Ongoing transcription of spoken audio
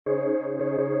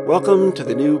Welcome to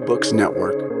the New Books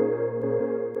Network.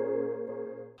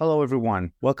 Hello,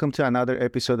 everyone. Welcome to another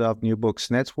episode of New Books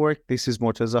Network. This is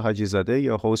Morteza Hajizadeh,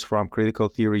 your host from Critical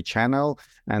Theory Channel.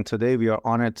 And today we are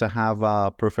honored to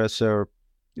have Professor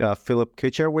Philip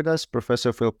Kitcher with us.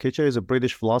 Professor Philip Kitcher is a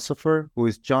British philosopher who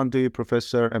is John Dewey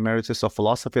Professor Emeritus of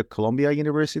Philosophy at Columbia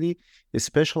University. He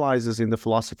specializes in the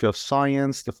philosophy of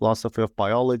science, the philosophy of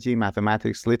biology,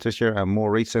 mathematics, literature, and more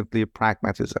recently,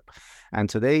 pragmatism. And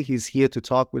today he's here to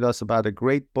talk with us about a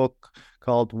great book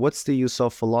called What's the Use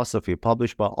of Philosophy,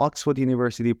 published by Oxford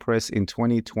University Press in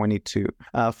 2022.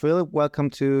 Philip, welcome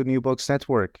to New Books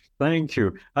Network. Thank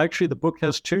you. Actually, the book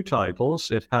has two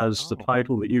titles. It has the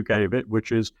title that you gave it,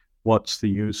 which is What's the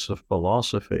Use of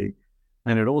Philosophy?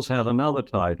 And it also has another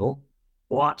title,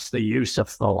 What's the Use of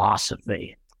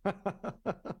Philosophy?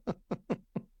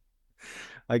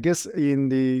 I guess in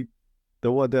the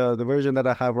version that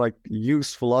I have, like,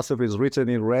 use philosophy is written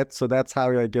in red, so that's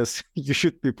how I guess you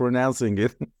should be pronouncing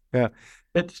it. Yeah,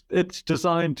 it's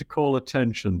designed to call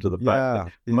attention to the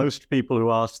fact that most people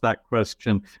who ask that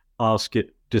question ask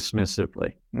it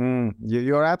dismissively.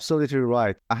 You're absolutely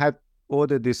right. I had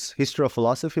ordered this History of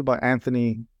Philosophy by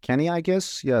Anthony Kenny, I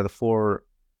guess. Yeah, the four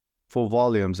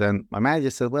volumes, and my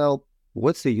manager said, "Well,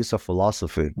 what's the use of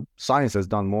philosophy? Science has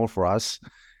done more for us."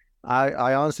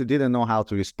 I honestly didn't know how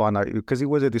to respond because it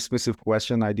was a dismissive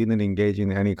question. I didn't engage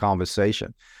in any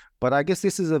conversation. But I guess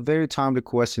this is a very timely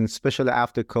question, especially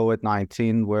after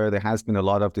COVID-19, where there has been a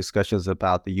lot of discussions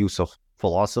about the use of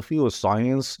philosophy or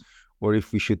science, or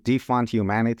if we should defund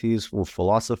humanities or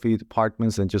philosophy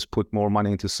departments and just put more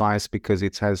money into science because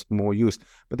it has more use.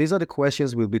 But these are the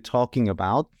questions we'll be talking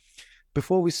about.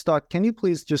 Before we start, can you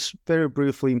please just very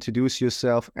briefly introduce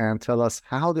yourself and tell us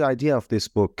how the idea of this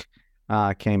book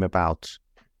came about?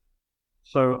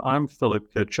 So I'm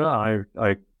Philip Kitcher.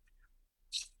 I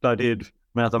studied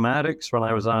mathematics when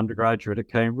I was an undergraduate at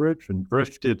Cambridge and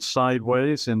drifted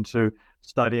sideways into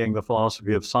studying the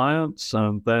philosophy of science,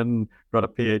 and then got a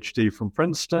PhD from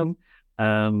Princeton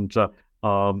and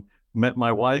met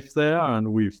my wife there. And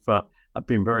I've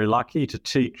been very lucky to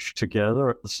teach together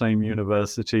at the same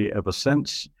university ever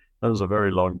since. That was a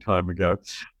very long time ago.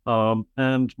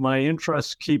 And my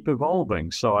interests keep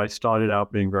evolving. So I started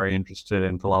out being very interested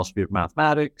in philosophy of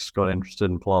mathematics, got interested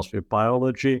in philosophy of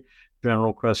biology,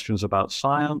 general questions about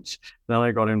science. Then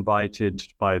I got invited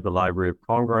by the Library of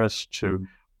Congress to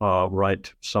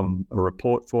write a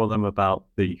report for them about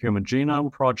the Human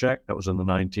Genome Project. That was in the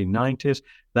 1990s.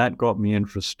 That got me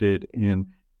interested in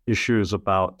issues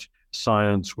about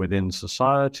science within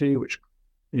society, which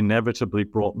inevitably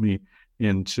brought me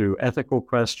into ethical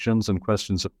questions and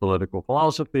questions of political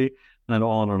philosophy, and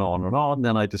on and on and on.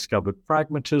 Then I discovered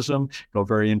pragmatism, got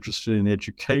very interested in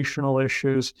educational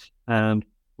issues, and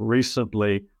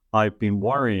recently I've been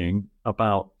worrying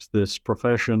about this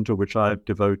profession to which I've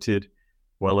devoted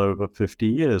well over 50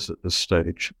 years at this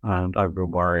stage, and I've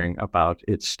been worrying about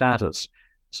its status.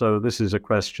 So this is a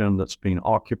question that's been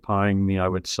occupying me, I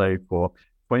would say, for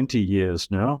 20 years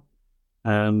now,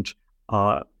 and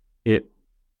it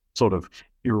sort of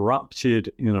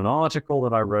erupted in an article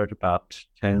that I wrote about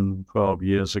 10, 12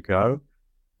 years ago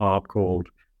called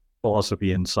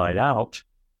Philosophy Inside Out.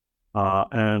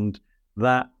 And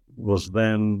that was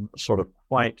then sort of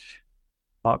quite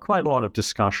a lot of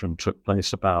discussion took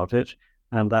place about it.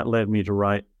 And that led me to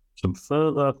write some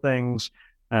further things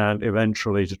and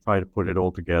eventually to try to put it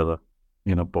all together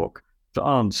in a book to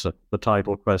answer the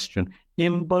title question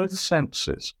in both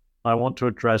senses. I want to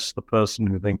address the person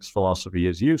who thinks philosophy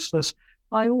is useless.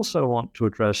 I also want to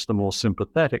address the more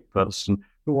sympathetic person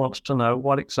who wants to know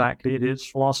what exactly it is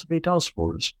philosophy does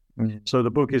for us. So the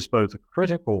book is both a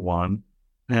critical one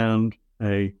and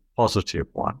a positive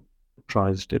one. It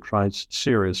tries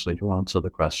seriously to answer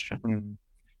the question.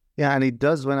 Yeah, and it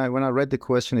does. When I read the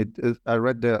question, I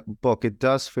read the book. It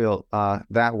does feel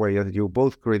that way. You're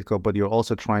both critical, but you're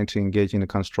also trying to engage in a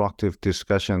constructive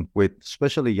discussion with,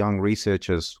 especially young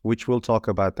researchers, which we'll talk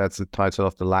about. That's the title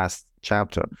of the last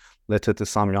chapter, Letter to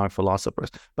Some Young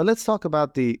Philosophers. But let's talk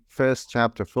about the first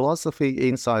chapter, Philosophy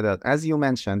Inside Out. As you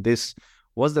mentioned, this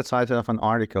was the title of an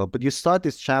article, but you start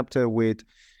this chapter with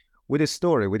a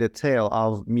story, with a tale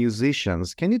of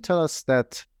musicians. Can you tell us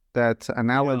that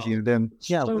analogy? And then,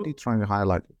 what are you trying to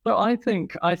highlight? So I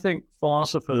think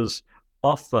philosophers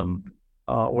often,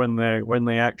 when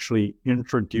they actually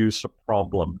introduce a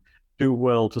problem, do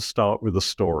well to start with a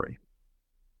story.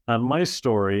 And my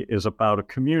story is about a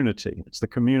community. It's the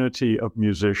community of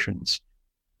musicians.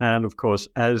 And of course,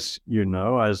 as you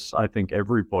know, as I think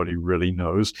everybody really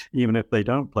knows, even if they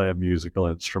don't play a musical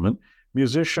instrument,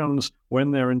 musicians,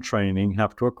 when they're in training,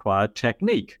 have to acquire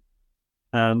technique.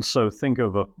 And so think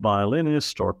of a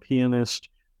violinist or a pianist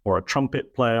or a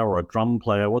trumpet player or a drum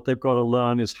player. What they've got to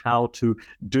learn is how to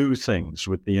do things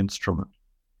with the instrument.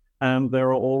 And there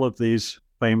are all of these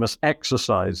famous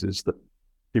exercises that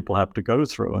people have to go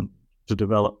through and to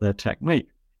develop their technique.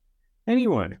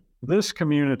 Anyway, this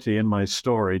community in my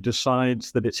story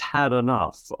decides that it's had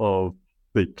enough of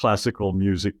the classical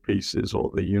music pieces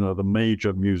or the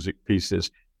major music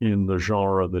pieces in the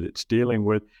genre that it's dealing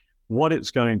with. What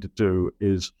it's going to do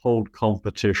is hold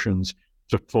competitions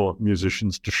for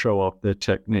musicians to show off their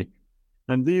technique.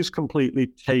 And these completely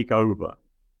take over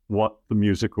what the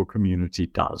musical community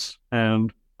does.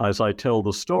 And as I tell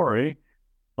the story,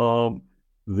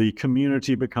 the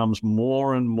community becomes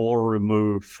more and more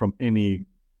removed from any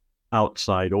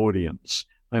outside audience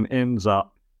and ends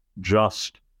up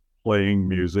just playing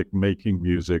music, making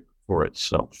music for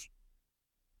itself.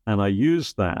 And I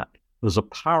use that as a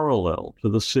parallel to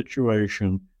the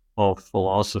situation of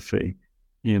philosophy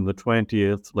in the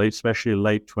 20th, especially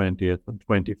late 20th and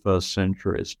 21st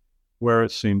centuries, where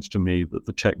it seems to me that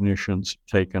the technicians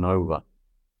have taken over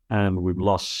and we've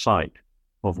lost sight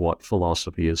of what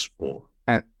philosophy is for.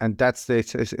 And that's the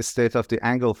state of the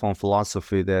Anglophone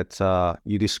philosophy that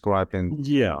you describe in...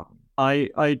 Yeah,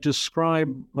 I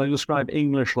describe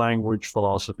English language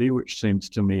philosophy, which seems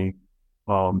to me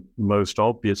most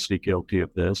obviously guilty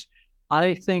of this.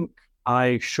 I think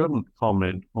I shouldn't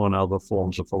comment on other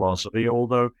forms of philosophy,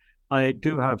 although I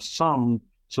do have some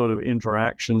sort of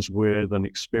interactions with and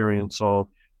experience of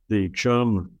the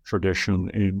German tradition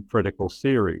in critical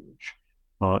theory, which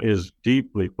is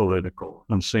deeply political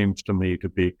and seems to me to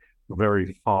be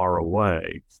very far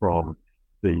away from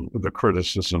the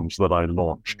criticisms that I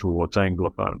launched towards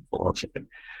Anglophone philosophy.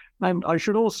 And I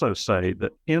should also say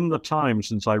that in the time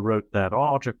since I wrote that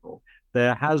article,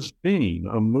 there has been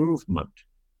a movement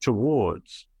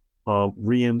towards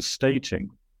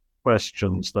reinstating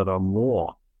questions that are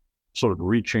more sort of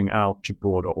reaching out to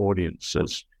broader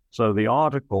audiences. So the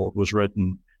article was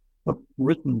written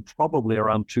probably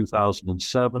around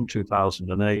 2007,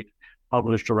 2008,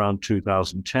 published around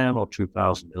 2010 or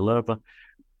 2011.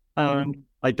 And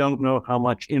I don't know how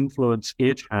much influence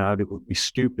it had. It would be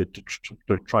stupid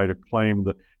to try to claim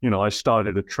that, I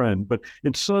started a trend. But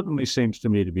it certainly seems to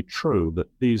me to be true that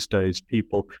these days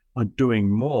people are doing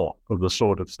more of the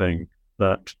sort of thing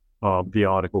that the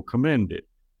article commended.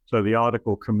 So the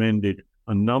article commended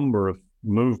a number of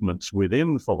movements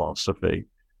within philosophy,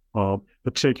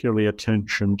 particularly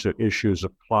attention to issues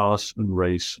of class and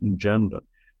race and gender.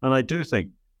 And I do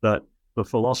think that the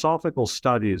philosophical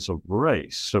studies of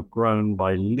race have grown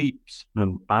by leaps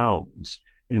and bounds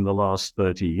in the last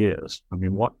 30 years. I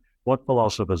mean, what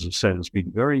philosophers have said has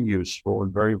been very useful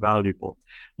and very valuable.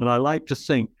 And I like to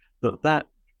think that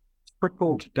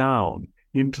trickled down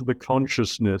into the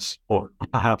consciousness, or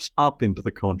perhaps up into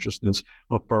the consciousness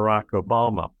of Barack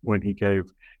Obama when he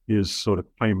gave his sort of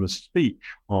famous speech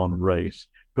on race,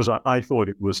 because I thought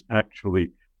it was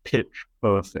actually pitch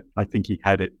perfect. I think he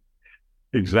had it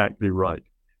exactly right,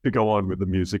 to go on with the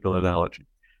musical analogy.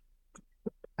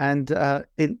 And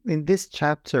in this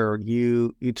chapter,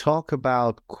 you talk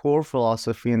about core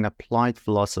philosophy and applied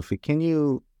philosophy. Can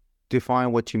you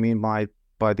define what you mean by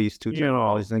these two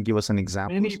terminologies and give us an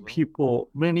example?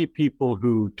 Many people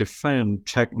who defend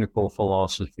technical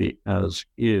philosophy as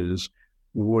is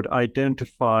would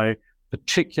identify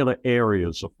particular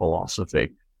areas of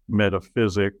philosophy: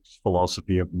 metaphysics,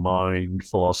 philosophy of mind,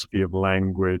 philosophy of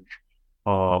language,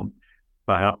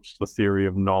 perhaps the theory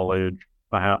of knowledge,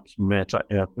 perhaps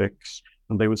meta-ethics.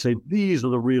 And they would say these are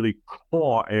the really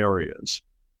core areas.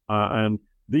 And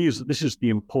this is the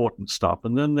important stuff.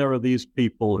 And then there are these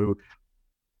people who,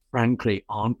 frankly,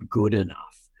 aren't good enough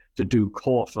to do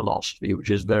core philosophy,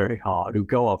 which is very hard, who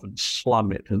go off and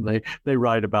slum it. And they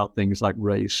write about things like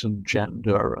race and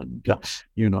gender and,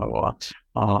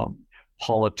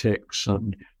 politics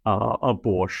and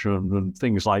abortion and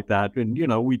things like that. And,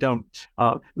 we don't,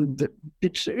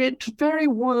 it's very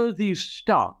worthy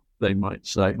stuff, they might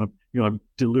say. I'm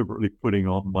deliberately putting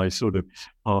on my sort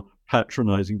of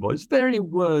patronizing voice. Very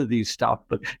worthy stuff,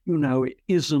 but, it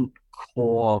isn't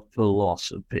core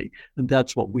philosophy. And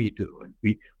that's what we do. And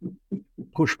we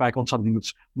push back on something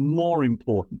that's more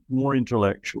important, more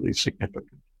intellectually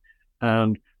significant.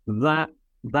 And that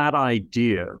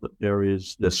idea that there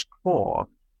is this core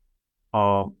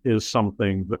is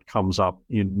something that comes up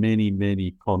in many,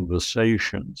 many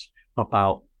conversations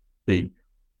about the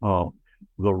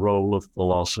role of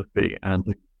philosophy and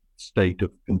the state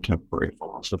of contemporary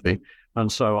philosophy.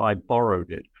 And so I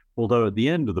borrowed it. Although at the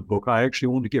end of the book, I actually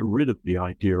want to get rid of the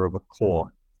idea of a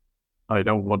core. I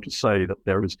don't want to say that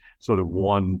there is sort of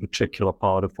one particular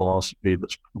part of philosophy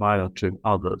that's prior to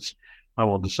others. I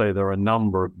want to say there are a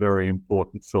number of very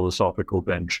important philosophical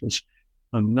ventures,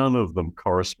 and none of them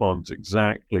corresponds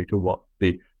exactly to what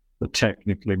the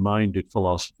technically minded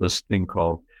philosophers think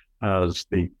of as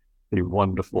the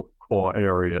wonderful core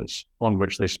areas on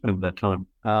which they spend their time.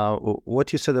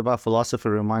 What you said about philosophy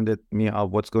reminded me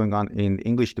of what's going on in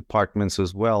English departments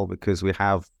as well, because we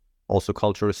have also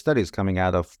cultural studies coming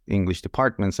out of English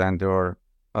departments, and there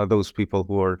are those people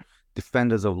who are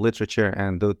defenders of literature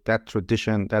and that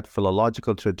tradition, that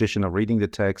philological tradition of reading the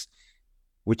text,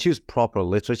 which is proper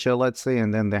literature, let's say,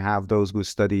 and then they have those who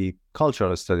study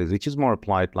cultural studies, which is more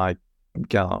applied, like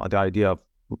the idea of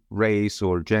race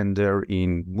or gender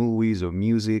in movies or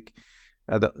music.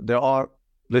 There are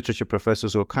literature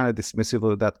professors who are kind of dismissive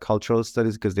of that cultural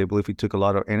studies because they believe it took a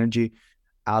lot of energy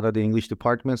out of the English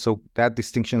department. So that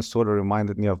distinction sort of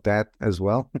reminded me of that as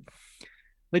well.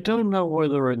 I don't know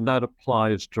whether that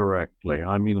applies directly.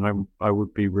 I mean, I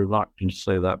would be reluctant to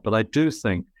say that, but I do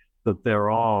think that there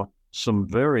are some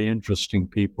very interesting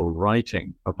people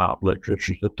writing about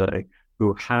literature today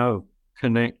who have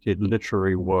connected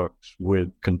literary works with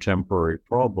contemporary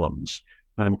problems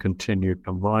and continue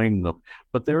to mine them.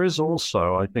 But there is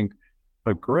also, I think,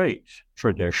 a great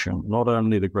tradition, not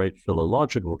only the great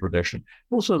philological tradition,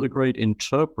 also the great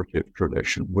interpretive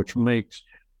tradition, which makes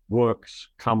works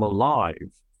come alive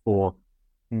for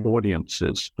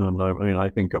audiences. And I mean, I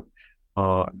think of,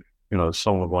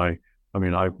 some of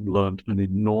I've learned an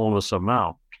enormous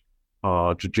amount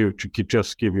to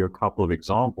just give you a couple of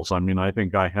examples. I mean, I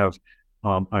think I have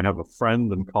a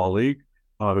friend and colleague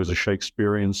who's a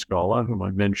Shakespearean scholar, whom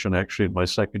I mentioned actually in my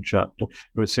second chapter,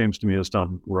 who it seems to me has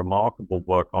done remarkable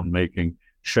work on making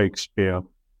Shakespeare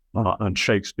and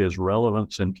Shakespeare's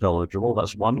relevance intelligible.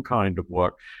 That's one kind of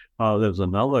work. There's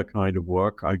another kind of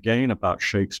work, again, about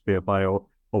Shakespeare by a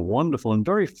wonderful and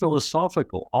very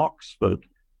philosophical Oxford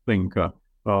thinker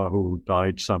who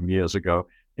died some years ago,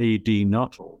 A.D.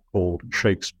 Nuttall, called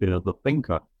Shakespeare the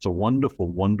Thinker. It's a wonderful,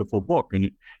 wonderful book. And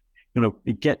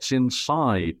it gets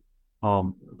inside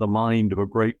the mind of a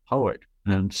great poet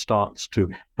and starts to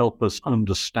help us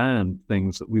understand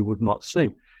things that we would not see.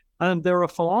 And there are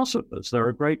philosophers. There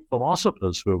are great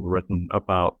philosophers who have written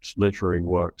about literary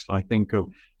works. I think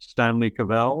of Stanley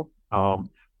Cavell, who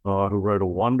wrote a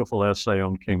wonderful essay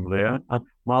on King Lear, and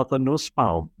Martha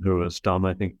Nussbaum, who has done,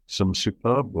 I think, some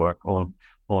superb work on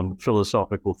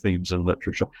philosophical themes in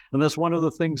literature. And that's one of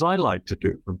the things I like to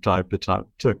do from time to time,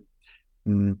 too.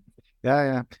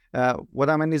 Yeah. What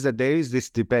I mean is that there is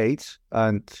this debate,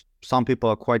 and some people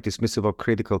are quite dismissive of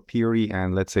critical theory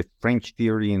and, let's say, French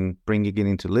theory and bringing it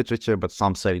into literature, but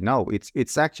some say no.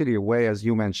 It's actually a way, as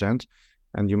you mentioned,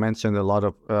 and you mentioned a lot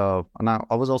of. And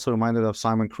I was also reminded of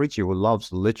Simon Creechy, who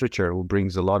loves literature, who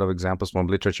brings a lot of examples from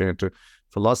literature into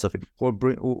philosophy,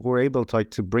 who are able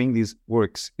to bring these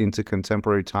works into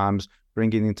contemporary times,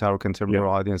 bring it into our contemporary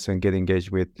audience, and get engaged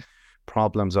with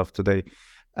problems of today.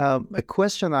 A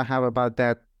question I have about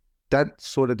that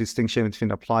sort of distinction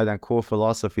between applied and core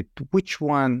philosophy, which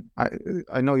one,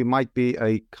 I know it might be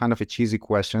a kind of a cheesy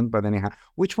question, but anyhow,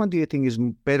 which one do you think is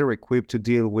better equipped to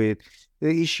deal with the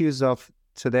issues of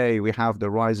today? We have the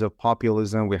rise of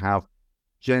populism, we have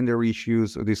gender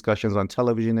issues, discussions on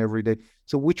television every day.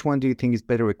 So which one do you think is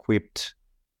better equipped?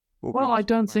 Well, I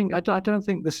don't think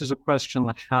this is a question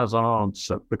that has an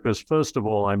answer, because first of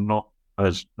all, I'm not,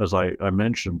 as I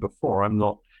mentioned before, I'm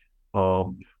not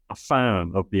a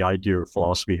fan of the idea of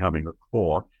philosophy having a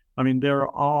core. I mean, there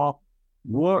are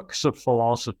works of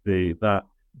philosophy that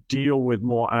deal with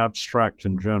more abstract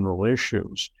and general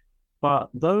issues, but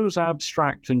those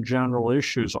abstract and general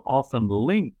issues are often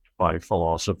linked by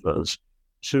philosophers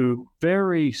to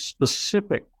very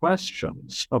specific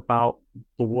questions about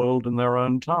the world in their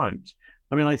own times.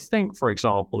 I mean, I think, for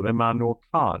example, of Immanuel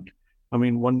Kant. I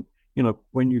mean, when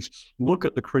you look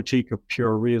at the Critique of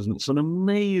Pure Reason, it's an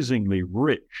amazingly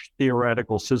rich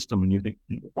theoretical system, and you think,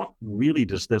 what really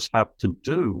does this have to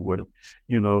do with,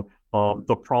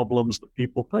 the problems that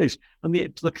people face? And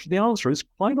the answer is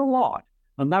quite a lot.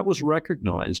 And that was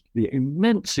recognized, the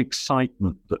immense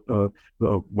excitement that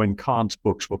when Kant's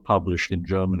books were published in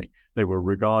Germany. They were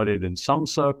regarded in some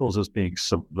circles as being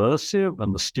subversive,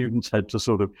 and the students had to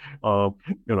sort of,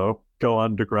 go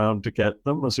underground to get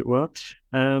them, as it were.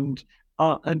 And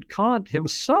Kant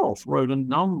himself wrote a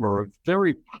number of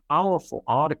very powerful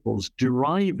articles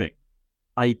deriving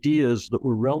ideas that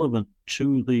were relevant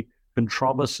to the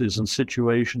controversies and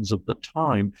situations of the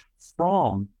time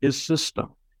from his system.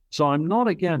 So I'm not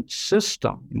against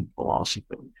system in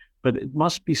philosophy, but it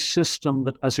must be system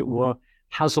that, as it were,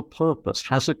 has a purpose,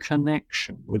 has a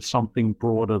connection with something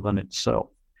broader than itself.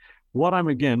 What I'm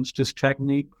against is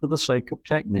technique for the sake of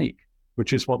technique,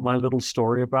 which is what my little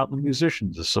story about the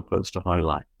musicians is supposed to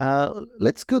highlight.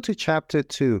 Let's go to chapter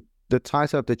 2. The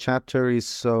title of the chapter is,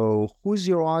 So Who's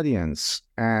Your Audience?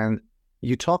 And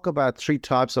you talk about 3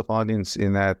 types of audience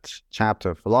in that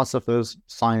chapter: philosophers,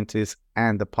 scientists,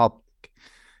 and the public.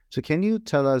 So can you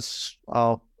tell us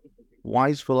why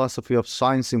is philosophy of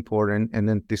science important, and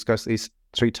then discuss these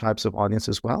 3 types of audience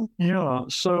as well? Yeah,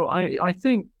 so I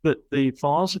think that the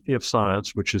philosophy of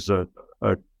science, which is a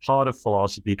part of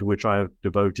philosophy to which I have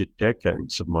devoted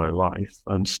decades of my life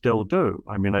and still do.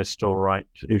 I mean, I still write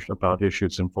about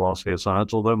issues in philosophy of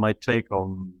science, although my take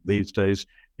on these days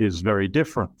is very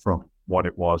different from what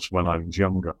it was when I was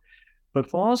younger. But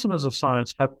philosophers of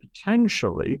science have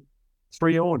potentially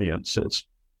 3 audiences.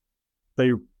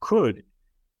 They could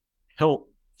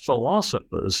help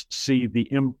philosophers see the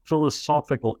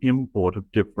philosophical import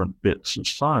of different bits of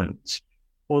science,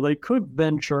 or they could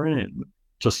venture in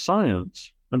to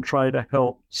science and try to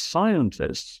help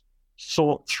scientists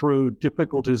sort through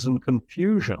difficulties and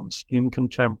confusions in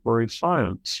contemporary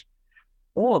science.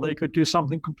 Or they could do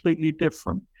something completely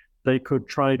different. They could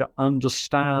try to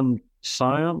understand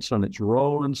science and its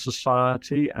role in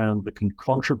society and the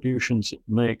contributions it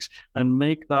makes, and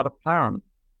make that apparent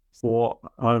for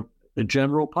the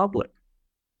general public.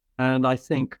 And I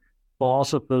think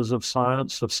philosophers of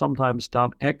science have sometimes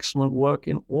done excellent work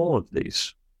in all of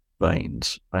these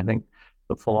veins. I think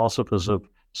the philosophers of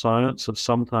science have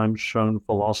sometimes shown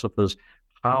philosophers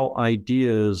how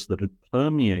ideas that had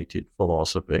permeated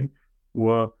philosophy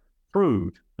were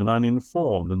crude and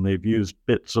uninformed, and they've used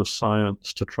bits of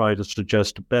science to try to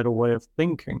suggest a better way of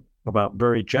thinking about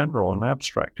very general and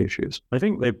abstract issues. I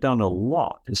think they've done a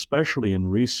lot, especially in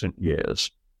recent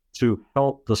years, to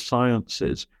help the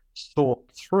sciences sort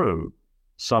through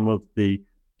some of the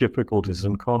difficulties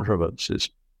and controversies.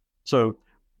 So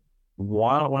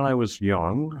when I was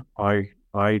young, I,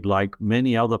 like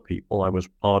many other people, I was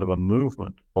part of a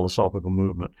movement, philosophical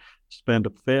movement, spent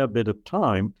a fair bit of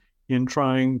time in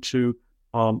trying to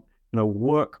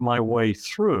work my way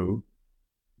through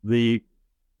the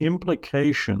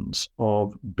implications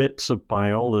of bits of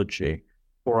biology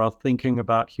for our thinking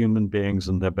about human beings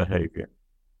and their behavior.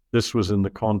 This was in the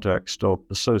context of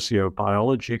the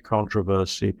sociobiology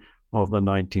controversy of the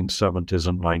 1970s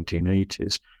and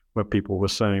 1980s, where people were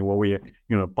saying,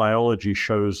 well, biology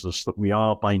shows us that we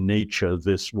are by nature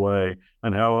this way,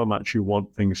 and however much you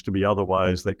want things to be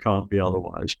otherwise, they can't be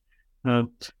otherwise. And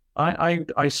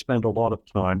I spent a lot of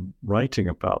time writing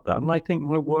about that, and I think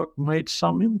my work made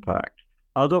some impact.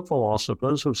 Other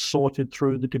philosophers have sorted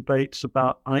through the debates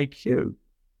about IQ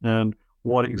and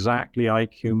what exactly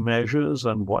IQ measures,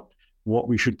 and what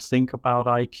we should think about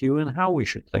IQ and how we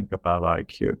should think about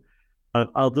IQ. And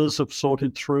others have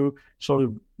sorted through sort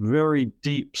of very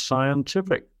deep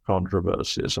scientific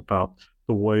controversies about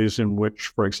the ways in which,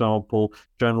 for example,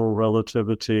 general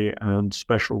relativity and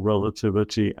special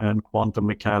relativity and quantum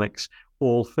mechanics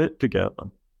all fit together.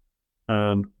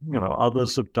 And,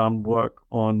 others have done work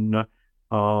on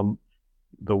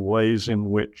the ways in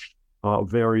which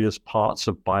various parts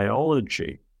of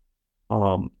biology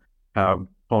have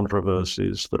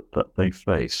controversies that they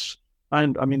face.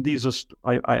 And I mean, these are,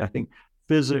 I think,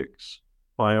 physics,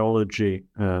 biology,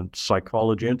 and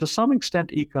psychology, and to some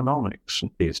extent economics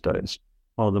these days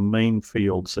are the main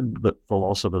fields that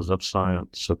philosophers of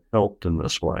science have helped in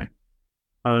this way.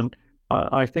 And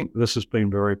I think this has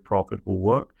been very profitable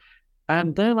work.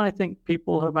 And then I think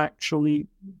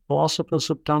philosophers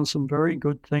have done some very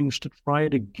good things to try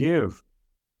to give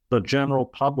the general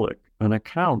public an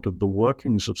account of the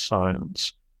workings of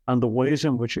science and the ways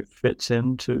in which it fits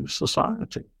into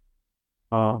society.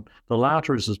 The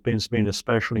latter has been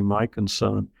especially my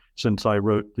concern since I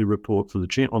wrote the report on the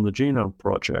Genome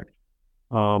Project,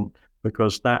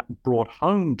 because that brought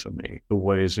home to me the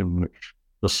ways in which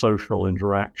the social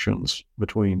interactions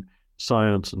between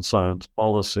science and science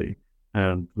policy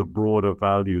and the broader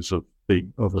values of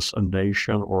a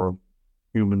nation or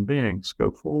human beings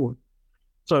go forward.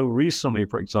 So recently,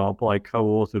 for example, I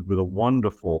co-authored with a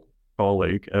wonderful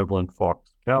colleague, Evelyn Fox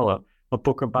Keller, a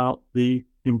book about the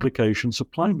implications of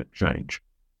climate change.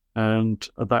 And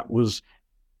that was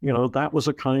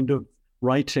a kind of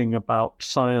writing about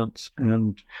science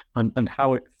and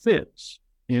how it fits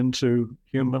into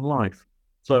human life.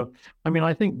 So, I mean,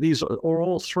 I think these are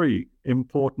all 3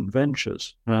 important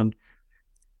ventures. And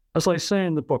as I say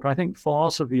in the book, I think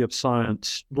philosophy of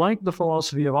science, like the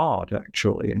philosophy of art,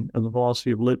 actually, and the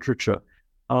philosophy of literature,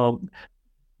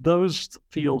 those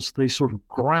fields, they sort of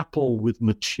grapple with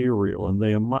material, and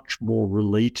they are much more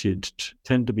related,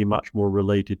 tend to be much more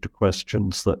related to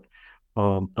questions that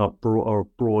are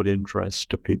of broad interest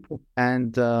to people.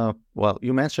 And well,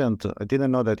 you mentioned, I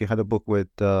didn't know that you had a book with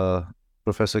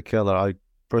Professor Keller. I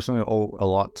personally owe a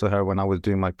lot to her. When I was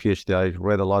doing my PhD, I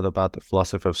read a lot about the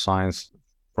philosophy of science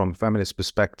from a feminist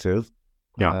perspective.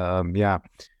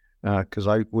 Because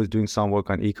I was doing some work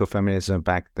on ecofeminism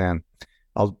back then.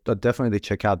 I'll definitely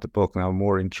check out the book, and I'm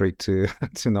more intrigued to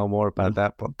know more about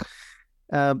that book.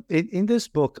 In this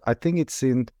book, I think it's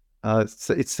in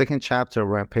its second chapter,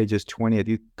 around pages 20.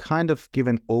 You kind of give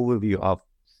an overview of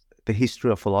the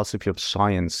history of philosophy of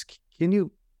science. Can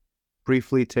you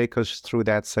briefly take us through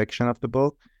that section of the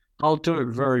book? I'll do it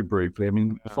very briefly. I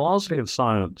mean, philosophy of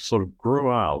science sort of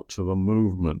grew out of a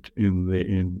movement in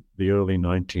the early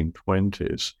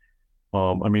 1920s.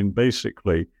 I mean,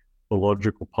 basically, the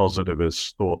logical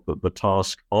positivists thought that the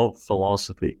task of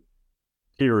philosophy,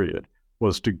 period,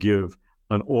 was to give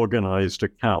an organized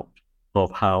account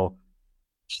of how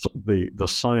the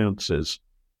sciences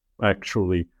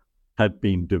actually had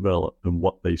been developed and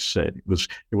what they said.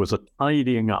 It was a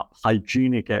tidying up,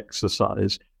 hygienic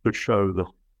exercise to show that,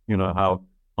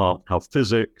 how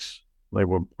physics, they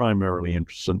were primarily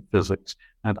interested in physics,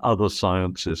 and other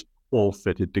sciences all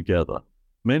fitted together.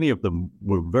 Many of them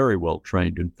were very well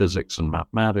trained in physics and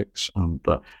mathematics, and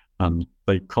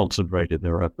they concentrated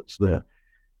their efforts there.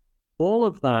 All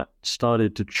of that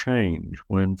started to change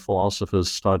when philosophers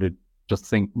started to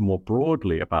think more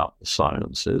broadly about the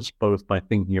sciences, both by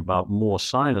thinking about more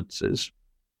sciences,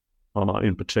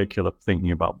 in particular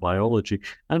thinking about biology,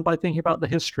 and by thinking about the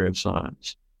history of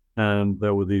science. And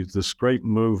there were this great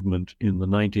movement in the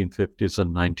 1950s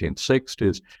and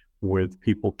 1960s with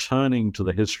people turning to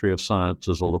the history of science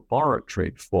as a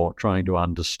laboratory for trying to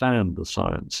understand the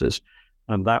sciences.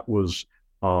 And that was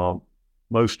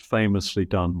most famously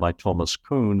done by Thomas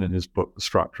Kuhn in his book, The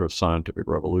Structure of Scientific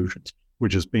Revolutions,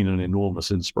 which has been an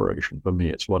enormous inspiration for me.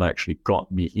 It's what actually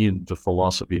got me into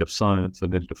philosophy of science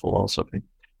and into philosophy.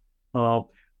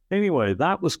 Anyway,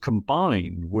 that was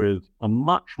combined with a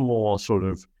much more sort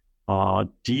of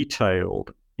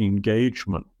detailed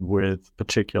engagement with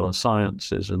particular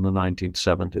sciences in the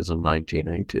 1970s and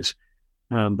 1980s.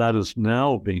 And that has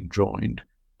now been joined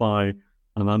by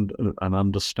an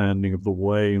understanding of the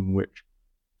way in which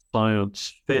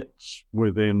science fits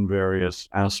within various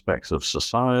aspects of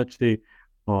society,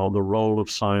 the role of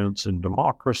science in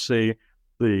democracy,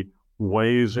 the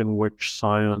ways in which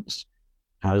science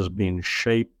has been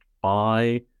shaped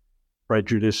by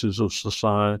prejudices of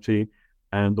society,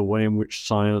 and the way in which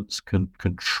science can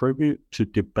contribute to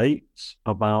debates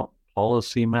about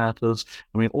policy matters.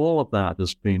 I mean, all of that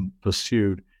has been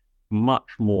pursued much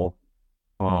more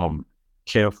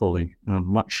carefully and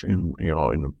much in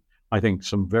I think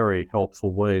some very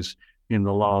helpful ways in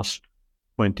the last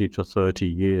 20 to 30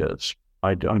 years.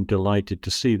 I'm delighted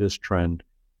to see this trend,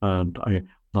 and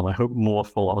I hope more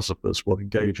philosophers will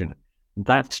engage in it.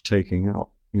 That's taking out,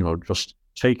 just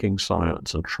taking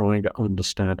science and trying to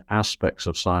understand aspects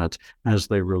of science as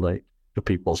they relate to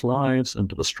people's lives and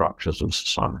to the structures of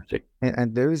society.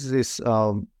 And there is this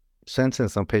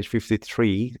sentence on page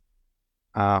 53,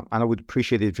 and I would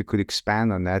appreciate it if you could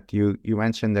expand on that. You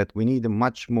mentioned that we need a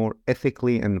much more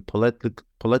ethically and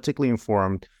politically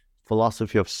informed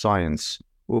philosophy of science.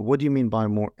 What do you mean by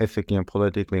more ethically and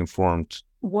politically informed?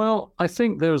 Well, I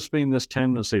think there's been this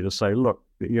tendency to say, look,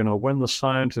 when the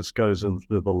scientist goes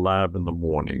into the lab in the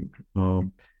morning,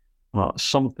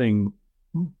 something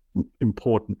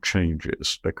important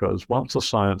changes, because once the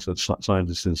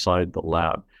scientist inside the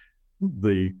lab,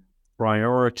 the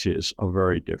priorities are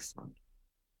very different.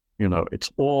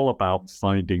 It's all about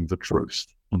finding the truth,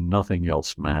 and nothing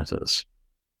else matters.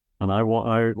 And I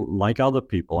like other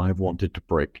people, I've wanted to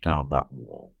break down that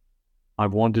wall. I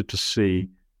wanted to see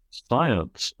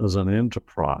science as an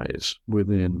enterprise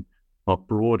within a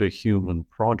broader human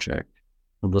project,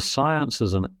 and the science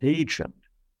as an agent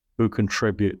who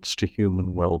contributes to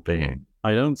human well-being.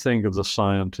 I don't think of the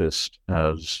scientist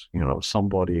as,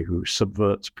 somebody who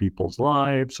subverts people's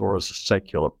lives or as a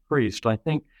secular priest. I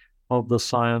think of the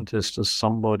scientist as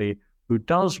somebody who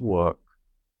does work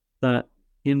that,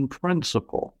 in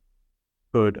principle,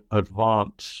 could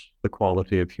advance the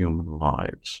quality of human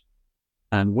lives.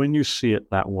 And when you see it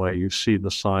that way, you see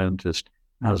the scientist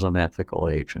as an ethical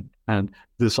agent. And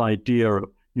this idea of,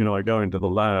 I go into the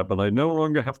lab and I no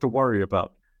longer have to worry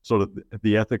about sort of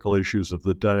the ethical issues of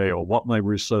the day or what my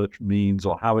research means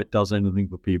or how it does anything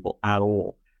for people at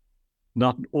all.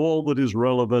 Not all that is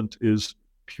relevant is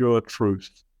pure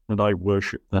truth, and I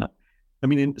worship that. I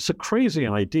mean, it's a crazy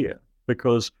idea,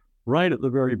 because right at the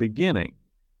very beginning,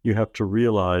 you have to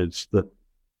realize that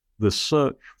the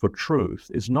search for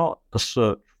truth is not a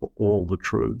search for all the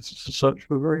truths. It's a search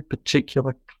for very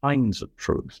particular kinds of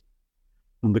truth.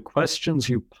 And the questions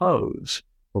you pose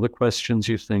are the questions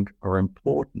you think are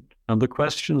important. And the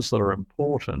questions that are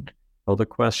important are the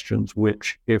questions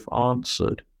which, if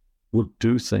answered, will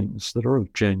do things that are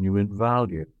of genuine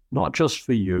value, not just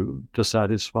for you to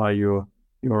satisfy your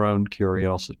own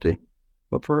curiosity,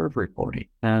 but for everybody.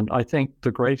 And I think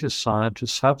the greatest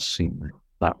scientists have seen it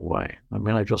that way. I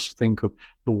mean, I just think of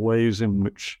the ways in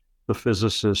which the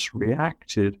physicists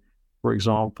reacted, for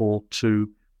example, to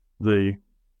the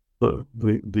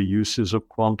uses of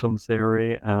quantum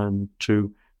theory and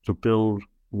to build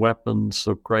weapons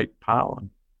of great power.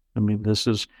 I mean, this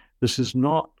is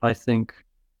not, I think,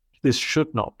 this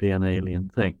should not be an alien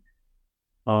thing.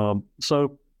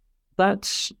 So that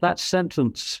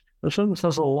sentence has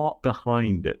a lot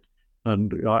behind it.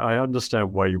 And I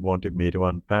understand why you wanted me to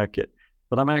unpack it,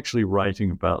 but I'm actually writing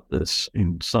about this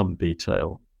in some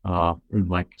detail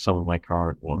in some of my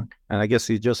current work. And I guess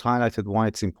you just highlighted why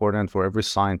it's important for every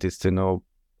scientist to know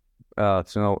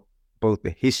both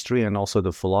the history and also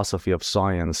the philosophy of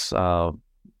science.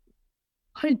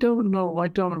 I don't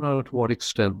know to what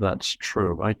extent that's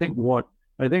true. I think what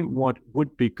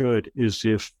would be good is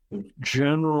if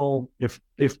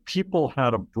people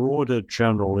had a broader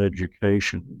general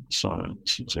education in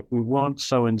science. If we weren't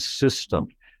so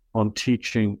insistent on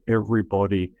teaching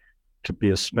everybody to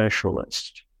be a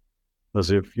specialist, as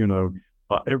if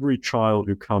every child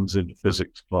who comes into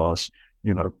physics class,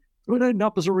 would end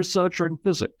up as a researcher in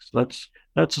physics. That's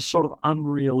a sort of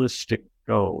unrealistic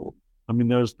goal. I mean,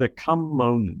 there come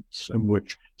moments in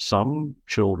which some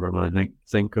children, I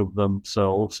think of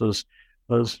themselves as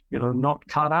not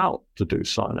cut out to do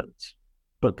science,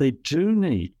 but they do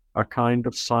need a kind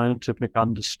of scientific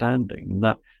understanding. And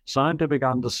that scientific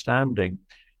understanding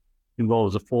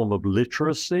involves a form of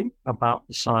literacy about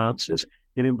the sciences.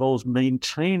 It involves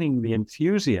maintaining the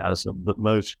enthusiasm that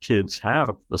most kids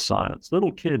have for science.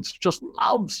 Little kids just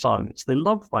love science. They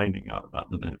love finding out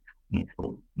about the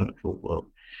natural world.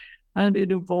 And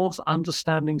it involves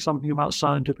understanding something about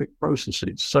scientific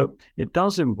processes. So it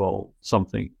does involve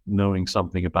knowing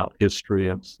something about history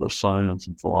and the science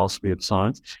and philosophy of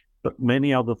science, but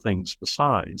many other things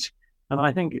besides. And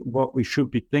I think what we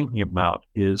should be thinking about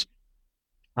is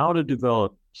how to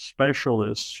develop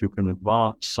specialists who can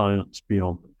advance science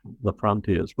beyond the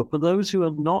frontiers. But for those who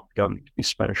are not going to be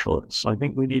specialists, I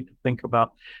think we need to think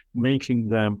about making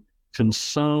them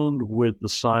concerned with the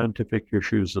scientific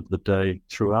issues of the day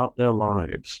throughout their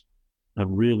lives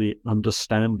and really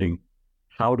understanding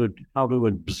how to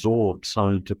absorb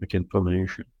scientific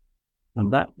information.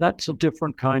 And that's a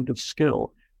different kind of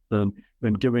skill than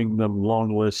giving them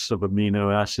long lists of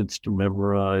amino acids to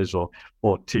memorize or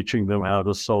teaching them how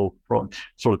to solve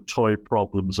sort of toy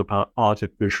problems about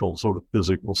artificial sort of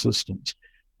physical systems.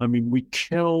 I mean, we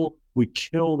kill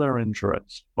their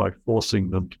interest by forcing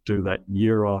them to do that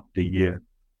year after year.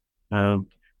 And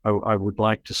I would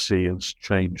like to see us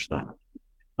change that.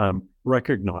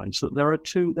 Recognize that there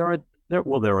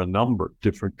are a number of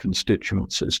different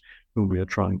constituencies whom we are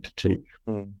trying to teach.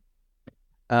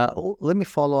 Let me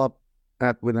follow up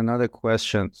with another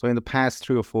question. So in the past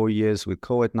 3 or 4 years with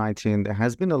COVID-19, there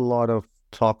has been a lot of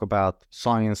talk about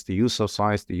science, the use of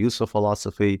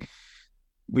philosophy.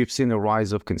 We've seen a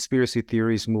rise of conspiracy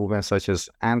theories movements such as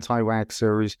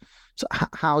anti-vaxxers. So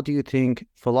how do you think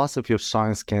philosophy of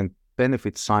science can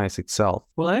benefit science itself?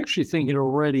 Well, I actually think it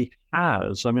already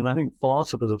has. I mean, I think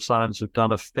philosophers of science have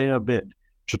done a fair bit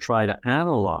to try to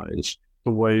analyze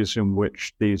the ways in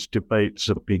which these debates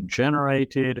have been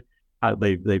generated.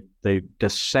 They've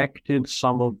dissected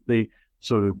some of the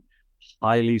sort of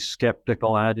highly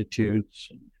skeptical attitudes.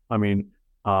 I mean,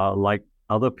 like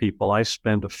other people, I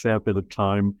spent a fair bit of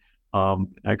time,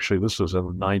 actually this was in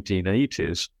the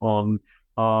 1980s, on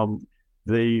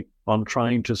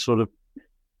trying to sort of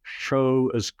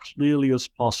show as clearly as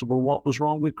possible what was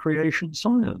wrong with creation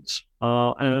science.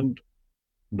 And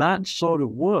that sort of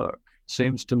work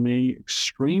seems to me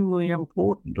extremely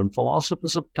important, and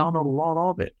philosophers have done a lot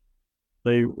of it.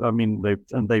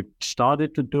 They've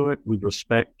started to do it with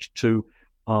respect to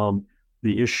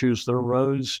the issues that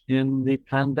arose in the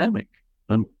pandemic.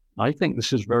 And I think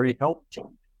this is very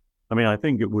helpful. I mean, I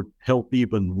think it would help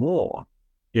even more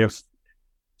if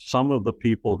some of the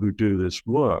people who do this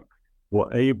work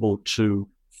were able to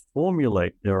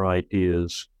formulate their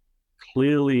ideas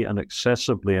clearly and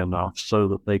accessibly enough so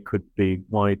that they could be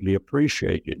widely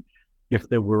appreciated. If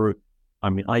there were,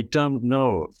 I don't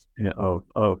know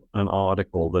of an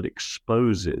article that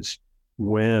exposes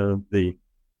where the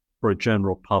for a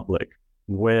general public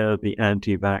where the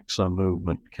anti-vaxxer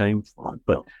movement came from.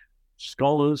 But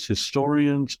scholars,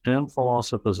 historians, and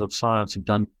philosophers of science have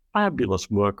done fabulous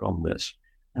work on this.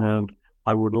 And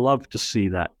I would love to see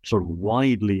that sort of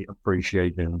widely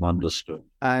appreciated and understood.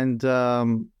 And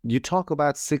you talk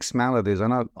about six maladies,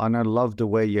 and I love the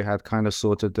way you had kind of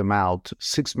sorted them out.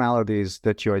 Six maladies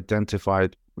that you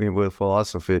identified with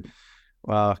philosophy.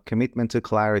 Commitment to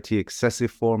clarity, excessive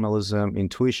formalism,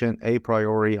 intuition, a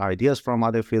priori, ideas from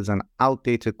other fields, and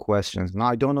outdated questions. Now,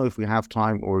 I don't know if we have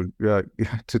time or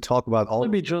to talk about all. Let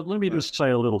me just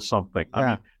say a little something. I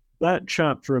mean, that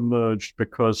chapter emerged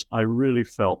because I really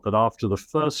felt that after the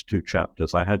first two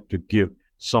chapters, I had to give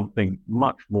something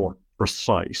much more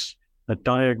precise, a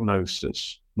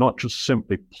diagnosis, not just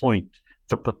simply point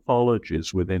to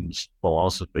pathologies within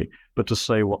philosophy, but to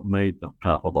say what made them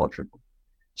pathological.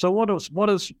 So what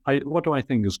do I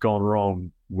think has gone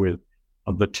wrong with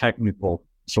the technical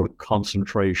sort of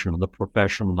concentration and the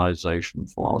professionalization of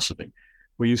philosophy?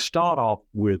 Well, you start off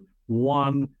with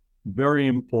one very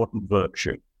important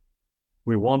virtue.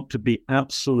 We want to be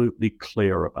absolutely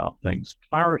clear about things.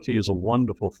 Clarity is a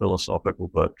wonderful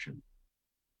philosophical virtue,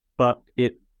 but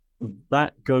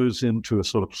that goes into a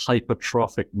sort of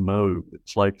hypertrophic mode.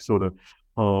 It's like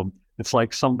it's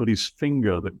like somebody's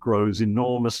finger that grows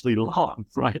enormously long,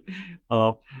 right?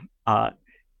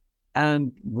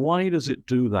 And why does it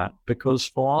do that? Because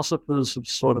philosophers have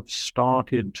sort of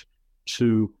started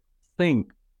to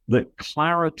think that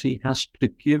clarity has to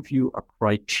give you a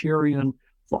criterion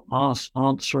for us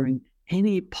answering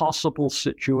any possible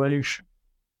situation.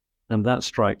 And that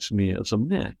strikes me as a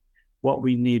myth. What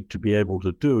we need to be able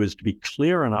to do is to be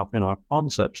clear enough in our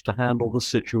concepts to handle the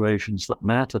situations that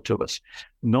matter to us,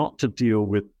 not to deal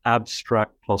with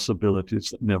abstract possibilities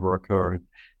that never occur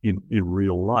in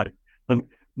real life. And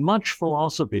much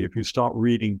philosophy, if you start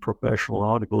reading professional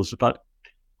articles about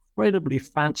incredibly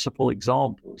fanciful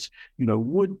examples,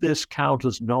 would this count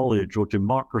as knowledge or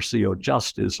democracy or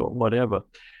justice or whatever,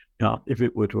 if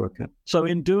it were to occur? So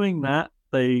in doing that,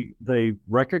 they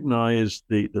recognize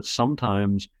that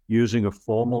sometimes using a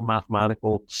formal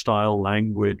mathematical style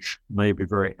language may be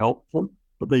very helpful,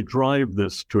 but they drive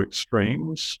this to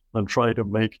extremes and try to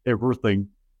make everything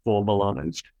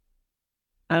formalized.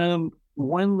 And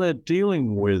when they're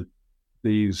dealing with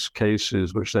these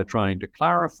cases which they're trying to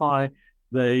clarify,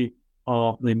 they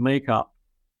make up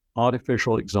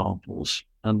artificial examples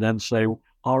and then say,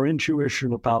 our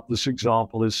intuition about this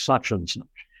example is such and such.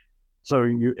 So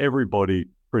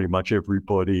pretty much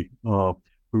everybody who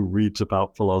reads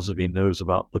about philosophy knows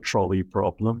about the trolley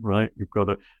problem, right? You've got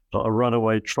a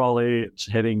runaway trolley, it's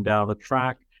heading down a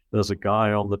track. There's a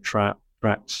guy on the track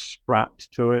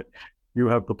strapped to it. You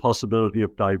have the possibility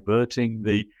of diverting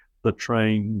the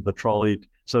trolley,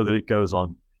 so that it goes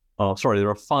on. There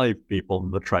are 5 people on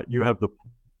the track. You have the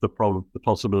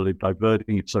possibility of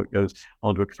diverting it so it goes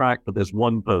onto a track, but there's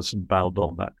one person bound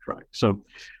on that track. So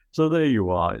there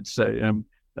you are. It's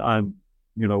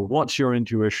what's your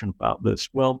intuition about this?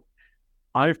 Well,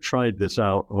 I've tried this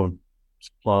out on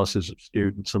classes of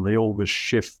students, and they always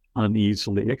shift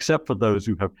uneasily, except for those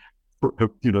who have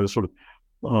sort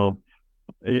of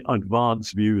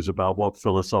advanced views about what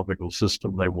philosophical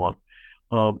system they want.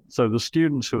 So the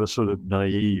students who are sort of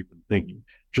naive and thinking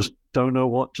just don't know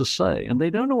what to say. And they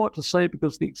don't know what to say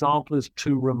because the example is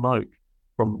too remote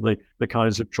from the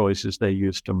kinds of choices they're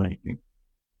used to making.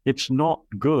 It's not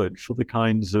good for the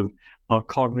kinds of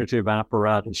cognitive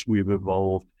apparatus we've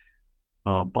evolved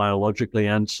biologically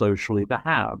and socially to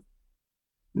have.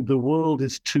 The world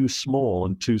is too small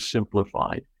and too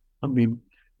simplified. I mean,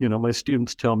 my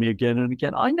students tell me again and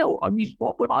again,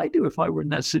 what would I do if I were in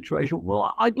that situation?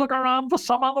 Well, I'd look around for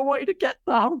some other way to get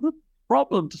out of the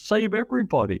problem to save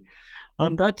everybody.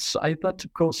 And that's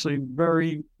of course, a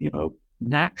very,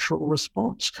 natural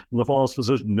response. And the philosopher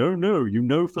says, no, you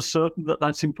know for certain that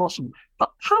that's impossible.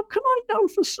 But how can I know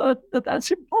for certain that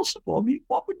that's impossible? I mean,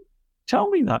 what would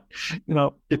tell me that?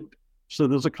 So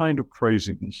there's a kind of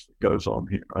craziness that goes on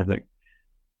here, I think.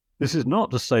 This is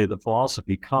not to say that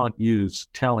philosophy can't use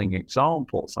telling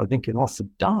examples. I think it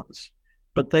often does.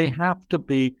 But they have to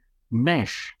be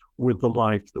meshed with the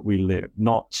life that we live,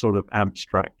 not sort of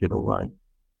abstracted away.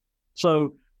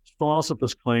 So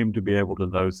philosophers claim to be able to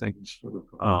know things sort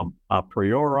of a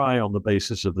priori on the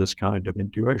basis of this kind of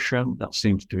intuition. That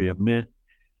seems to be a myth.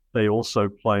 They also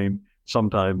claim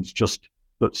sometimes just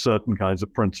that certain kinds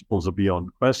of principles are beyond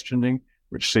questioning,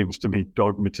 which seems to be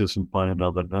dogmatism by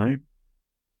another name.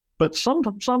 But some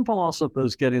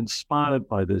philosophers get inspired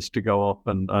by this to go off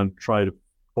and try to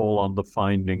fall on the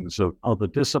findings of other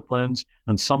disciplines.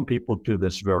 And some people do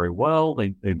this very well.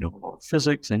 They know a lot of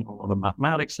physics, they know a lot of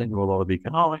mathematics, they know a lot of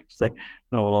economics, they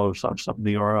know a lot of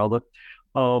something or other.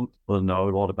 They know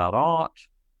a lot about art.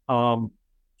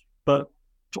 But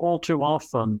all too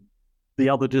often, the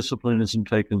other discipline isn't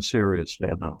taken seriously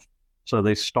enough. So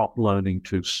they stop learning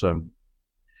too soon.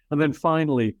 And then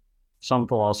finally, some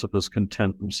philosophers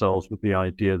content themselves with the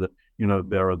idea that,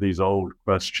 there are these old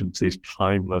questions, these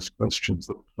timeless questions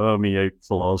that permeate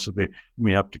philosophy, and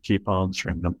we have to keep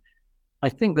answering them. I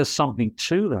think there's something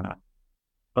to that,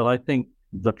 but I think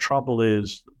the trouble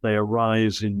is they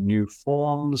arise in new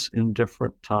forms in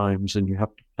different times, and you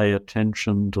have to pay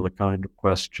attention to the kind of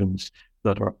questions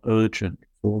that are urgent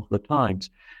for the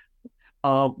times.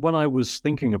 When I was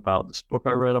thinking about this book,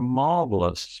 I read a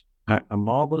marvelous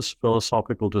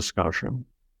philosophical discussion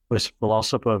with a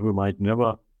philosopher whom I'd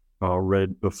never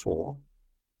read before,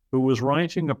 who was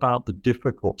writing about the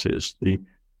difficulties, the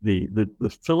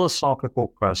philosophical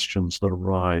questions that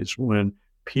arise when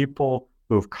people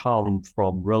who have come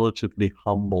from relatively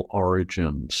humble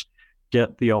origins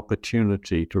get the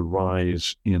opportunity to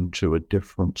rise into a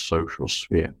different social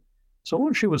sphere. So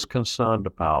what she was concerned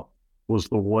about was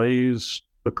the ways,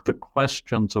 the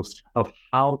questions of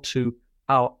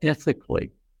how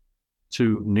ethically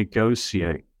to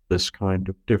negotiate this kind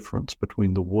of difference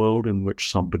between the world in which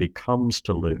somebody comes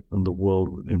to live and the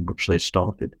world in which they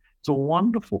started. It's a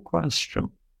wonderful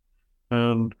question.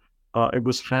 And it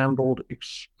was handled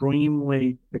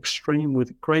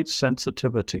with great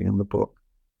sensitivity in the book.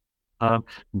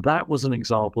 That was an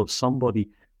example of somebody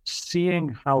seeing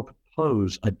how to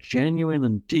pose a genuine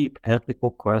and deep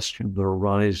ethical question that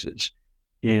arises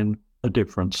in a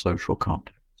different social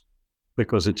context,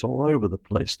 because it's all over the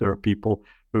place. There are people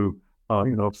who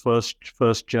are,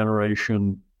 first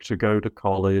generation to go to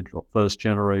college, or first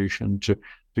generation to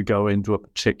go into a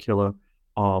particular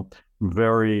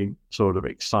very sort of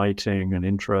exciting and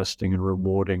interesting and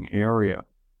rewarding area.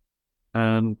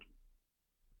 And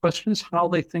the question is how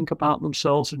they think about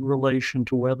themselves in relation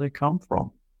to where they come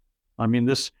from. I mean,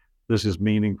 this is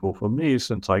meaningful for me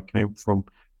since I came from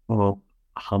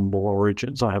humble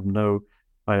origins. I know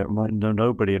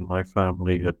nobody in my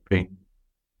family had been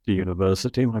to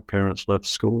university. My parents left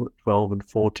school at 12 and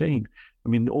 14. I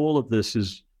mean, all of this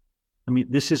is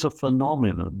a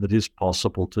phenomenon that is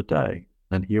possible today.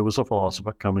 And here was a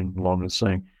philosopher coming along and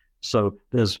saying, so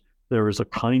there is a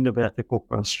kind of ethical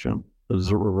question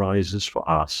that arises for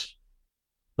us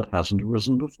that hasn't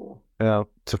arisen before.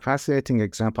 It's a fascinating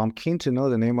example. I'm keen to know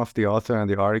the name of the author and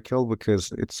the article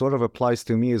because it sort of applies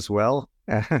to me as well.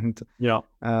 And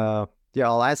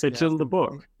I'll ask. It's in the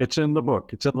book. It's in the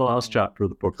book. It's in the last chapter of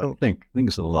the book. I think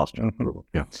it's in the last chapter of the book.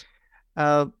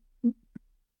 Yeah.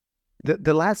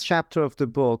 The last chapter of the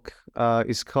book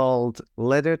is called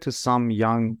Letter to Some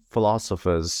Young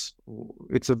Philosophers.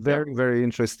 It's a very, very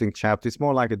interesting chapter. It's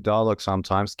more like a dialogue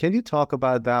sometimes. Can you talk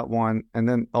about that one and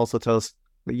then also tell us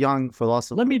the young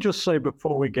philosopher? Let me just say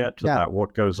before we get to that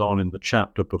what goes on in the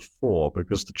chapter before,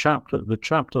 because the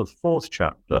fourth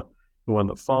chapter, the one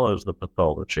that follows the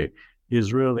pathology,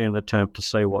 is really an attempt to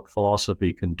say what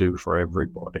philosophy can do for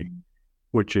everybody,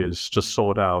 which is to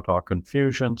sort out our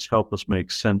confusions, help us make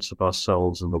sense of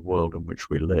ourselves and the world in which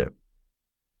we live.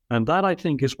 And that, I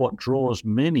think, is what draws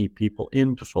many people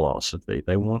into philosophy.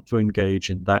 They want to engage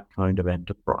in that kind of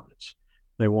enterprise.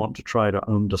 They want to try to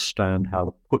understand how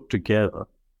to put together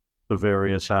the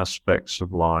various aspects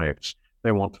of lives.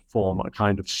 They want to form a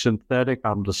kind of synthetic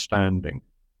understanding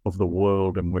of the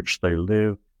world in which they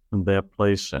live and their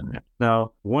place in it.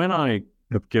 Now, when I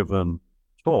have given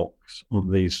talks on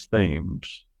these themes,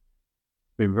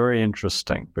 it's been very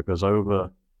interesting because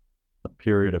over a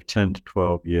period of 10 to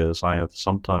 12 years, I have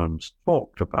sometimes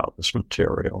talked about this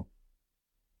material.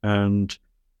 And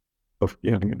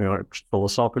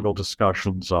philosophical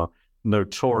discussions are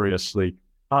notoriously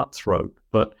cutthroat,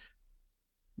 but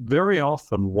very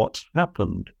often what's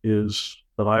happened is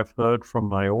that I've heard from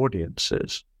my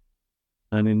audiences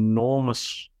an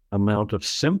enormous amount of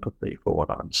sympathy for what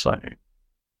I'm saying.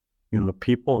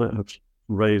 People that have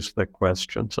raised their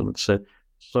questions and have said,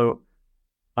 so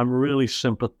I'm really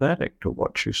sympathetic to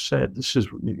what you said. This is,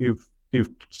 you've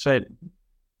said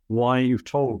why you've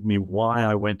told me why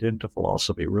I went into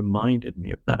philosophy, reminded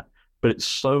me of that. But it's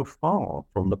so far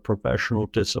from the professional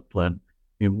discipline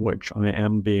in which I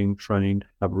am being trained,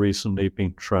 have recently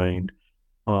been trained,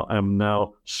 am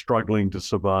now struggling to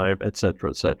survive, etc.,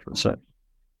 etc., etc.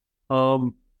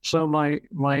 So my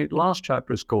last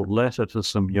chapter is called Letter to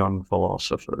Some Young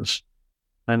Philosophers,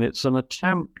 and it's an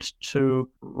attempt to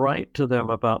write to them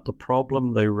about the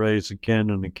problem they raise again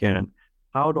and again,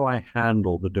 how do I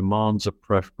handle the demands of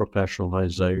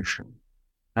professionalization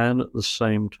and at the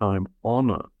same time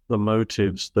honor the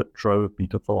motives that drove me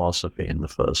to philosophy in the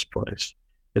first place?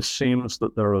 It seems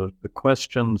that there are the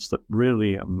questions that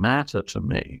really matter to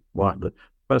me, the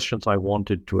questions I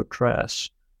wanted to address,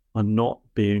 are not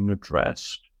being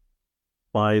addressed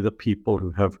by the people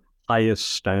who have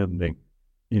highest standing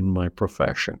in my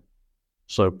profession.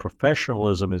 So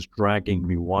professionalism is dragging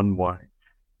me one way,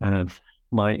 and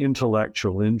my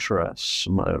intellectual interests,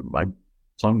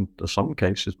 some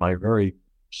cases, my very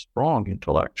strong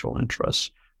intellectual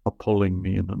interests are pulling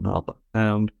me in another.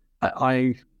 And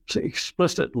I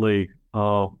explicitly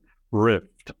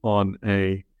riffed on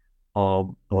a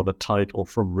title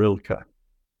from Rilke.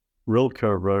 Rilke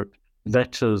wrote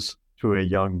Letters to a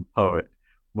Young Poet.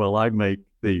 Well, I make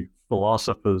the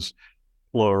philosophers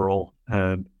plural,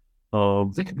 and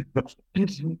you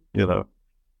know,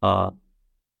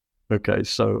 okay.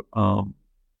 So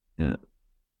yeah.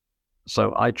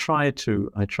 So I try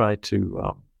to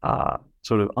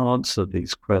sort of answer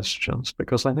these questions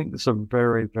because I think it's a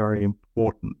very, very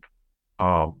important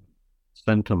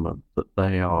sentiment that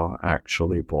they are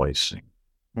actually voicing.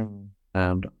 Mm.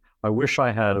 And I wish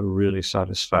I had a really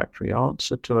satisfactory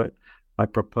answer to it. I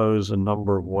propose a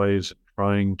number of ways of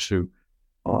trying to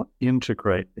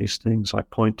integrate these things. I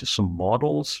point to some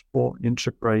models for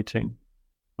integrating,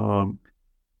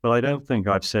 but I don't think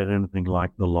I've said anything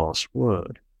like the last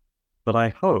word. But I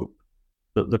hope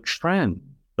that the trend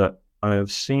that I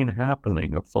have seen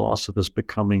happening of philosophers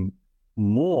becoming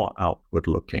more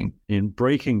outward-looking in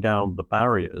breaking down the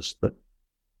barriers that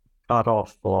cut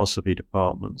off philosophy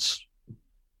departments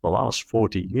the last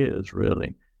 40 years,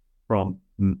 really, from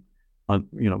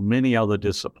many other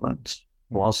disciplines.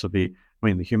 Philosophy,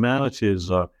 the humanities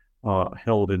are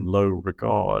held in low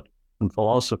regard, and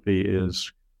philosophy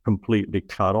is completely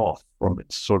cut off from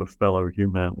its sort of fellow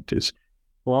humanities.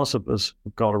 Philosophers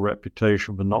have got a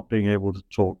reputation for not being able to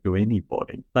talk to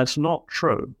anybody. That's not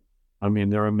true.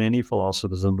 There are many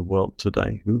philosophers in the world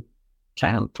today who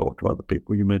can talk to other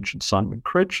people. You mentioned Simon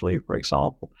Critchley, for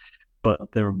example,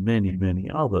 but there are many,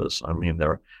 many others.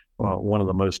 There are one of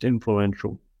the most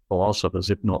influential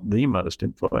philosophers, if not the most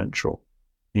influential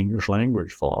English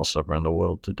language philosopher in the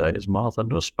world today is Martha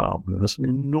Nussbaum, who has an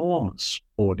enormous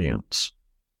audience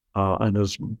and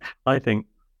has, I think,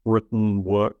 written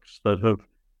works that have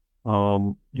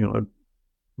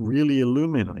really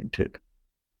illuminated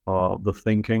the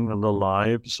thinking and the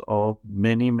lives of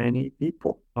many, many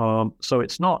people. So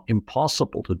it's not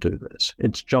impossible to do this.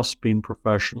 It's just been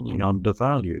professionally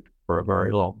undervalued for a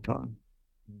very long time.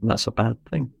 And that's a bad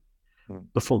thing.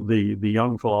 The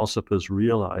young philosophers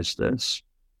realize this,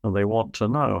 and they want to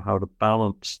know how to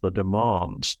balance the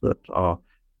demands that are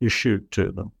issued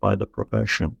to them by the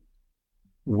profession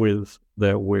with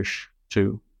their wish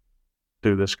to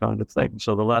do this kind of thing.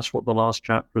 So that's what the last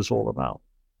chapter is all about.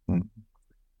 Mm.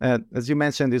 And as you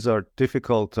mentioned, these are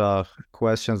difficult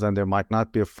questions, and there might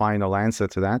not be a final answer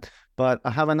to that. But I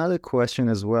have another question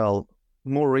as well.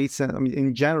 More recent,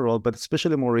 in general, but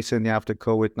especially more recently after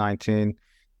COVID-19,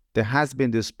 there has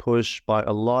been this push by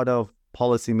a lot of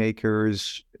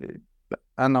policymakers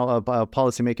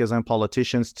and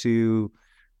politicians to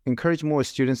encourage more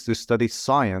students to study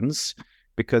science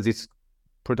because it's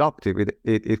productive.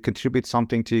 It contributes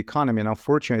something to the economy, and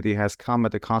unfortunately, it has come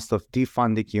at the cost of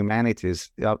defunding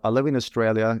humanities. I live in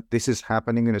Australia. This is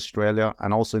happening in Australia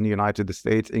and also in the United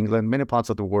States, England, many parts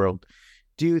of the world.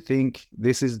 Do you think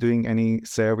this is doing any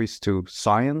service to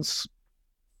science?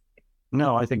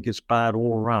 No, I think it's bad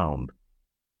all around.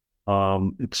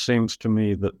 It seems to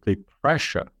me that the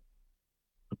pressure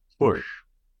to push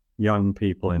young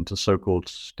people into so-called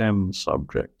STEM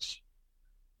subjects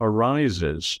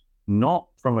arises not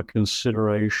from a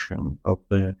consideration of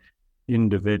their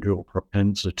individual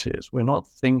propensities. We're not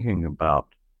thinking about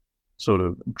sort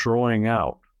of drawing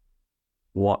out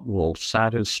what will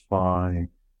satisfy,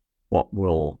 what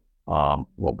will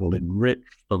enrich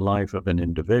the life of an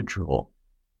individual.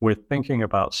 We're thinking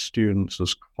about students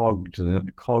as cogs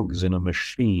in a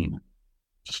machine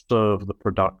to serve the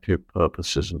productive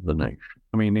purposes of the nation.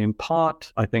 In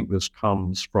part, I think this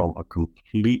comes from a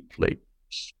completely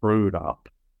screwed up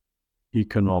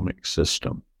economic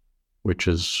system, which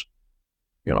is,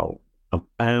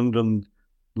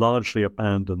 largely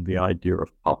abandoned the idea of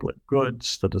public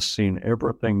goods, that has seen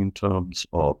everything in terms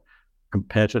of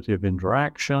competitive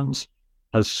interactions,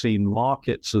 has seen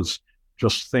markets as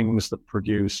just things that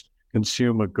produce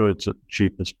consumer goods at the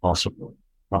cheapest possible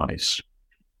price.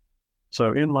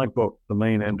 So in my book, The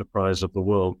Main Enterprise of the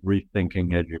World,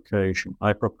 Rethinking Education,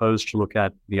 I propose to look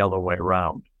at the other way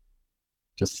around,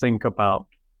 to think about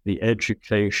the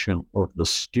education of the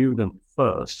student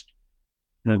first,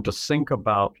 and to think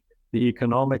about the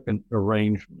economic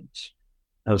arrangements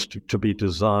as to be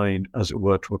designed, as it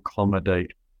were, to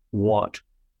accommodate what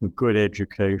a good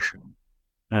education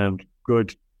and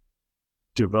good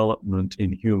development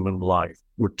in human life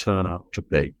would turn out to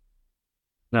be.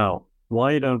 Now,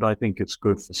 why don't I think it's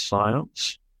good for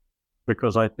science?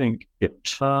 Because I think it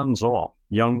turns off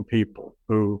young people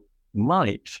who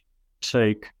might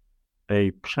take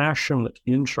a passionate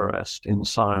interest in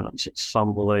science at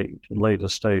some later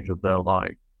stage of their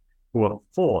life, who are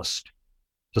forced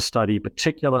to study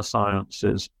particular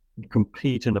sciences and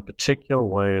compete in a particular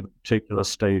way at a particular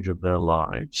stage of their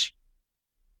lives.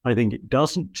 I think it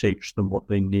doesn't teach them what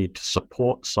they need to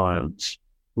support science,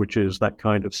 which is that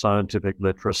kind of scientific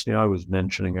literacy I was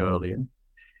mentioning earlier.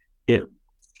 It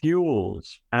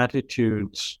fuels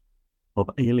attitudes of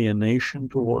alienation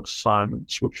towards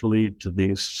science, which lead to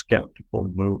these skeptical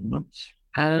movements.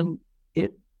 And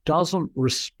it doesn't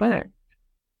respect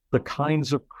the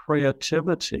kinds of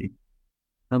creativity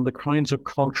and the kinds of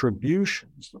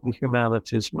contributions that the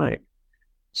humanities make.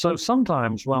 So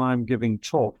sometimes when I'm giving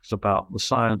talks about the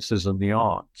sciences and the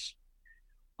arts,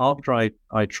 after I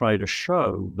try to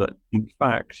show that, in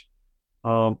fact,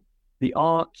 the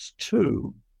arts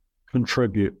too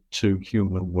contribute to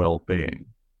human well-being,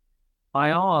 I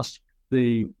ask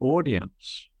the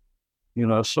audience,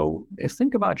 so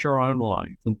think about your own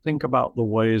life and think about the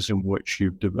ways in which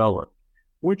you've developed.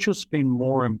 Which has been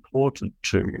more important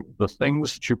to you, the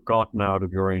things that you've gotten out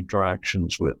of your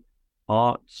interactions with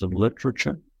arts and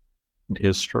literature and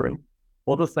history,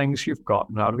 or the things you've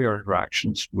gotten out of your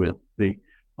interactions with the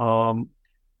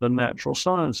natural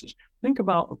sciences? Think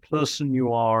about the person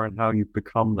you are and how you've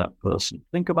become that person.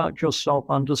 Think about your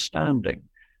self-understanding.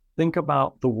 Think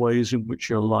about the ways in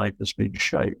which your life has been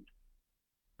shaped.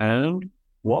 And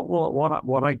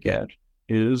what I get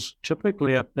is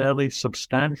typically a fairly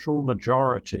substantial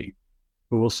majority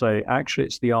who will say, actually,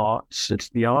 it's the arts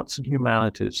and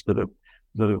humanities that have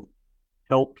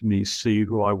helped me see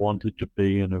who I wanted to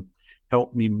be and have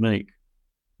helped me make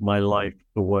my life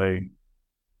the way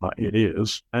it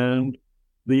is. And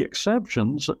the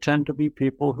exceptions tend to be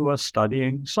people who are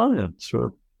studying science, who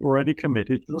are already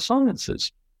committed to the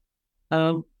sciences.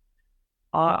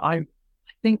 I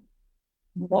think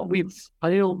what we've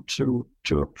failed to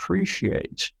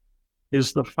appreciate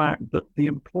is the fact that the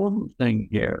important thing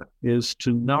here is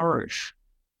to nourish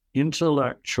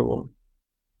intellectual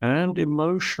and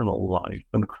emotional life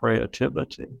and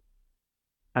creativity.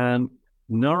 And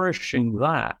nourishing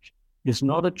that is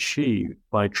not achieved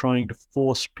by trying to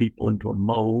force people into a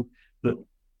mold that,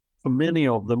 for many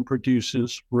of them,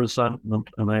 produces resentment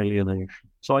and alienation.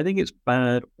 So I think it's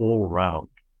bad all around.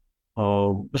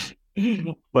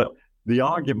 But the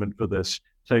argument for this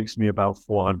takes me about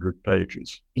 400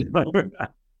 pages. Yeah.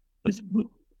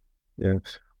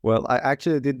 Well, I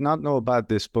actually did not know about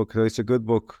this book. So it's a good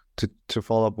book to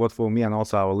follow up both for me and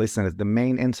also our listeners. The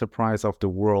Main Enterprise of the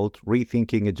World,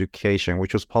 Rethinking Education,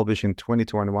 which was published in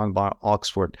 2021 by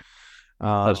Oxford.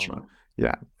 That's right.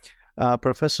 Yeah.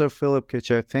 Professor Philip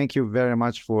Kitcher, thank you very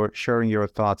much for sharing your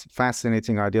thoughts.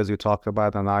 Fascinating ideas you talked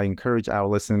about, and I encourage our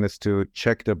listeners to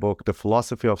check the book, The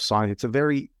Philosophy of Science. It's a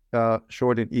very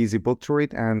short and easy book to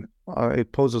read, and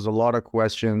it poses a lot of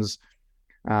questions,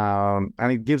 and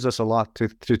it gives us a lot to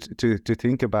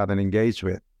think about and engage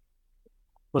with.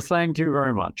 Well, thank you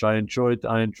very much. I enjoyed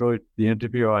the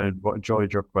interview. I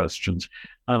enjoyed your questions,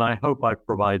 and I hope I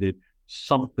provided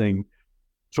something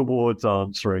towards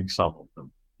answering some of them.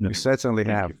 You certainly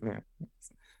have. Yeah.